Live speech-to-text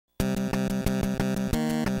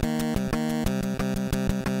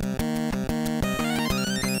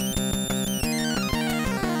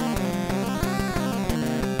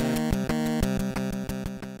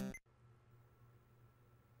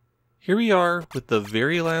Here we are with the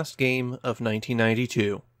very last game of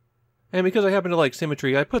 1992. And because I happen to like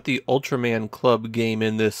symmetry, I put the Ultraman Club game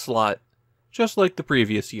in this slot, just like the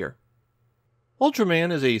previous year.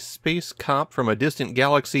 Ultraman is a space cop from a distant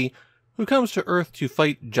galaxy who comes to Earth to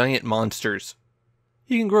fight giant monsters.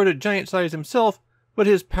 He can grow to giant size himself, but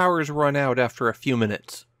his powers run out after a few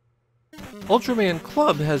minutes. Ultraman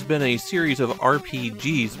Club has been a series of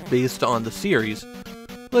RPGs based on the series,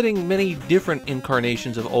 letting many different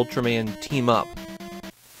incarnations of Ultraman team up.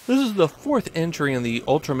 This is the fourth entry in the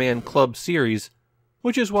Ultraman Club series,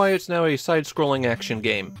 which is why it's now a side-scrolling action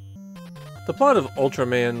game. The plot of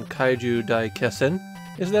Ultraman Kaijuu Dai Kessen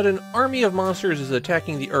is that an army of monsters is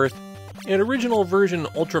attacking the Earth, and original version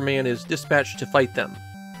Ultraman is dispatched to fight them.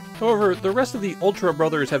 However, the rest of the Ultra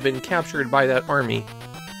Brothers have been captured by that army,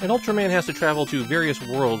 and Ultraman has to travel to various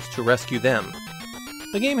worlds to rescue them.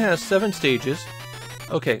 The game has 7 stages.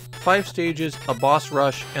 Okay, 5 stages, a boss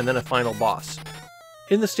rush, and then a final boss.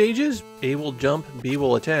 In the stages, A will jump, B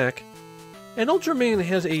will attack, and Ultraman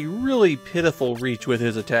has a really pitiful reach with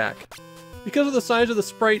his attack. Because of the size of the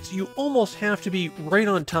sprites, you almost have to be right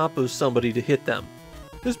on top of somebody to hit them.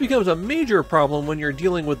 This becomes a major problem when you're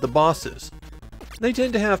dealing with the bosses. They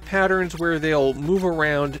tend to have patterns where they'll move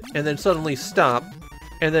around and then suddenly stop,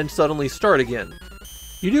 and then suddenly start again.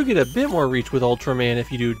 You do get a bit more reach with Ultraman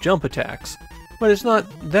if you do jump attacks, but it's not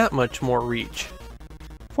that much more reach.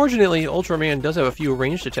 Fortunately, Ultraman does have a few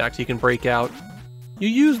ranged attacks he can break out. You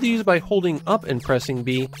use these by holding up and pressing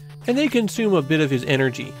B, and they consume a bit of his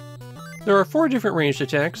energy. There are 4 different ranged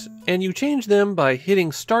attacks, and you change them by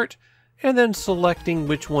hitting start and then selecting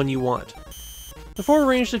which one you want. The 4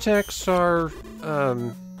 ranged attacks are,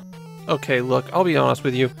 okay, look, I'll be honest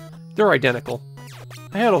with you, they're identical.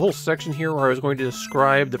 I had a whole section here where I was going to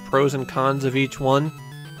describe the pros and cons of each one.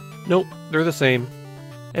 Nope, they're the same.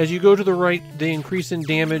 As you go to the right, they increase in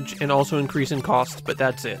damage and also increase in cost, but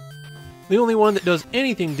that's it. The only one that does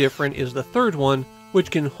anything different is the 3rd one,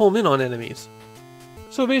 which can home in on enemies.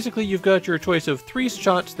 So basically you've got your choice of 3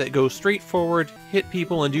 shots that go straight forward, hit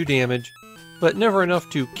people and do damage, but never enough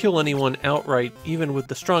to kill anyone outright, even with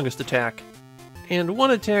the strongest attack, and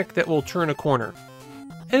 1 attack that will turn a corner.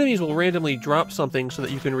 Enemies will randomly drop something so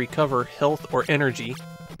that you can recover health or energy,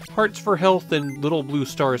 hearts for health and little blue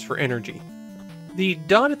stars for energy. The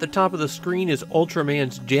dot at the top of the screen is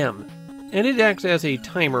Ultraman's gem, and it acts as a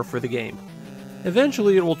timer for the game.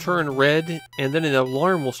 Eventually it will turn red, and then an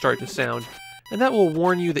alarm will start to sound, and that will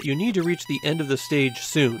warn you that you need to reach the end of the stage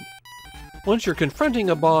soon. Once you're confronting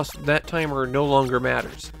a boss, that timer no longer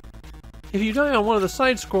matters. If you die on one of the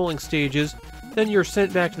side-scrolling stages, then you're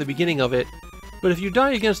sent back to the beginning of it, but if you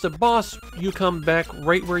die against a boss, you come back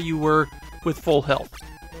right where you were with full health.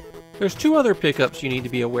 There's 2 other pickups you need to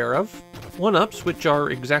be aware of. 1-ups, which are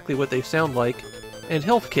exactly what they sound like, and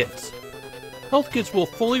health kits. Health kits will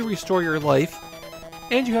fully restore your life,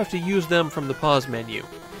 and you have to use them from the pause menu.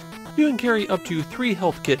 You can carry up to 3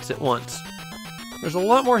 health kits at once. There's a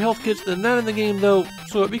lot more health kits than that in the game though,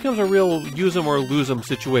 so it becomes a real use 'em or lose 'em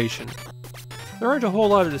situation. There aren't a whole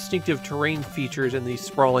lot of distinctive terrain features in these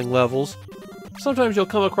sprawling levels. Sometimes you'll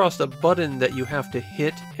come across a button that you have to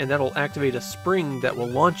hit, and that'll activate a spring that will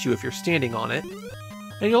launch you if you're standing on it.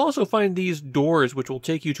 And you'll also find these doors which will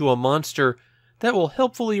take you to a monster that will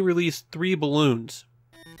helpfully release 3 balloons.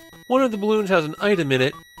 One of the balloons has an item in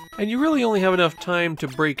it, and you really only have enough time to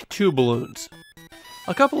break 2 balloons.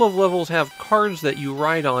 A couple of levels have cards that you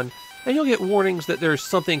ride on, and you'll get warnings that there's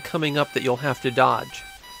something coming up that you'll have to dodge.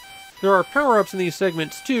 There are power-ups in these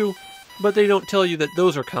segments too, but they don't tell you that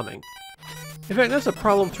those are coming. In fact, that's a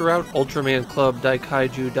problem throughout Ultraman Club Dai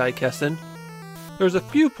Kaijuu Dai Kessen. There's a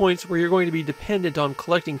few points where you're going to be dependent on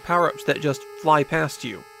collecting power-ups that just fly past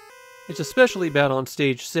you. It's especially bad on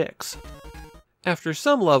stage 6. After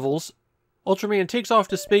some levels, Ultraman takes off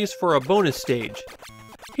to space for a bonus stage.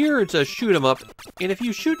 Here it's a shoot 'em up, and if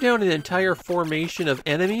you shoot down an entire formation of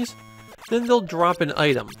enemies, then they'll drop an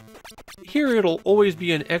item. Here it'll always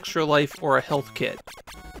be an extra life or a health kit.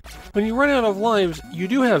 When you run out of lives, you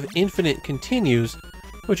do have infinite continues,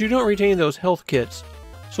 but you don't retain those health kits,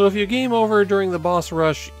 so if you game over during the boss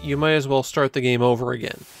rush, you might as well start the game over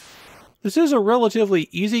again. This is a relatively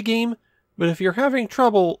easy game, but if you're having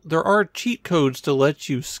trouble, there are cheat codes to let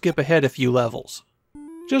you skip ahead a few levels.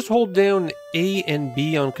 Just hold down A and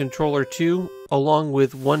B on controller 2, along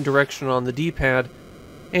with one direction on the D-pad,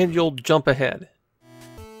 and you'll jump ahead.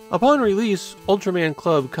 Upon release, Ultraman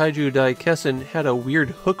Club Kaijuu Dai Kessen had a weird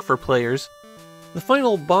hook for players. The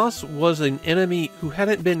final boss was an enemy who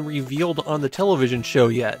hadn't been revealed on the television show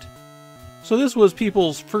yet. So this was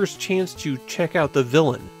people's first chance to check out the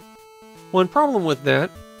villain. One problem with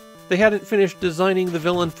that, they hadn't finished designing the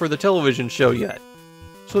villain for the television show yet,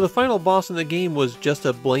 so the final boss in the game was just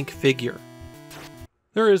a blank figure.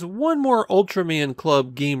 There is one more Ultraman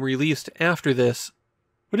Club game released after this,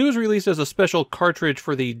 but it was released as a special cartridge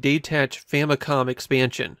for the Detach Famicom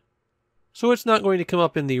expansion, so it's not going to come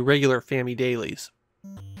up in the regular Famidailies.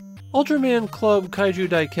 Ultraman Club Kaijuu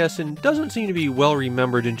Dai Kessen doesn't seem to be well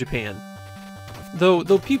remembered in Japan,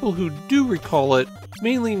 though people who do recall it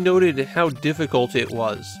mainly noted how difficult it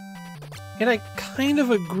was. And I kind of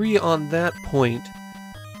agree on that point.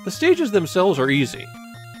 The stages themselves are easy.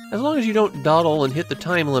 As long as you don't dawdle and hit the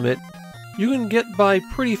time limit, you can get by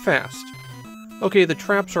pretty fast. Okay, the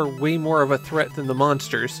traps are way more of a threat than the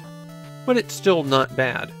monsters, but it's still not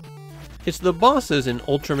bad. It's the bosses in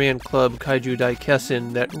Ultraman Club Kaijuu Dai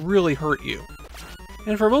Kessen that really hurt you.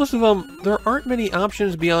 And for most of them, there aren't many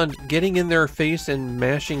options beyond getting in their face and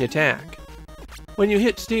mashing attack. When you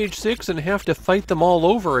hit stage 6 and have to fight them all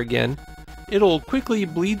over again, it'll quickly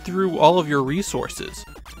bleed through all of your resources.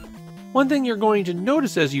 One thing you're going to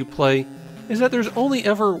notice as you play is that there's only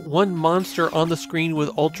ever one monster on the screen with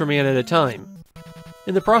Ultraman at a time.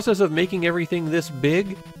 In the process of making everything this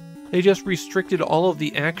big, they just restricted all of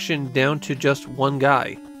the action down to just one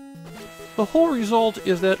guy. The whole result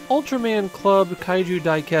is that Ultraman Club Kaijuu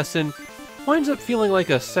Dai Kessen winds up feeling like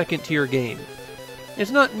a second-tier game.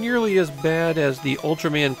 It's not nearly as bad as the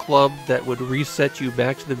Ultraman Club that would reset you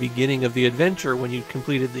back to the beginning of the adventure when you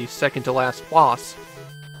completed the second-to-last boss,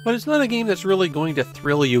 but it's not a game that's really going to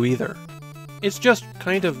thrill you either. It's just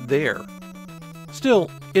kind of there. Still,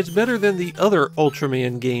 it's better than the other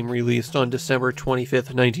Ultraman game released on December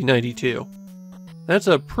 25th, 1992. That's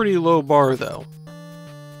a pretty low bar though.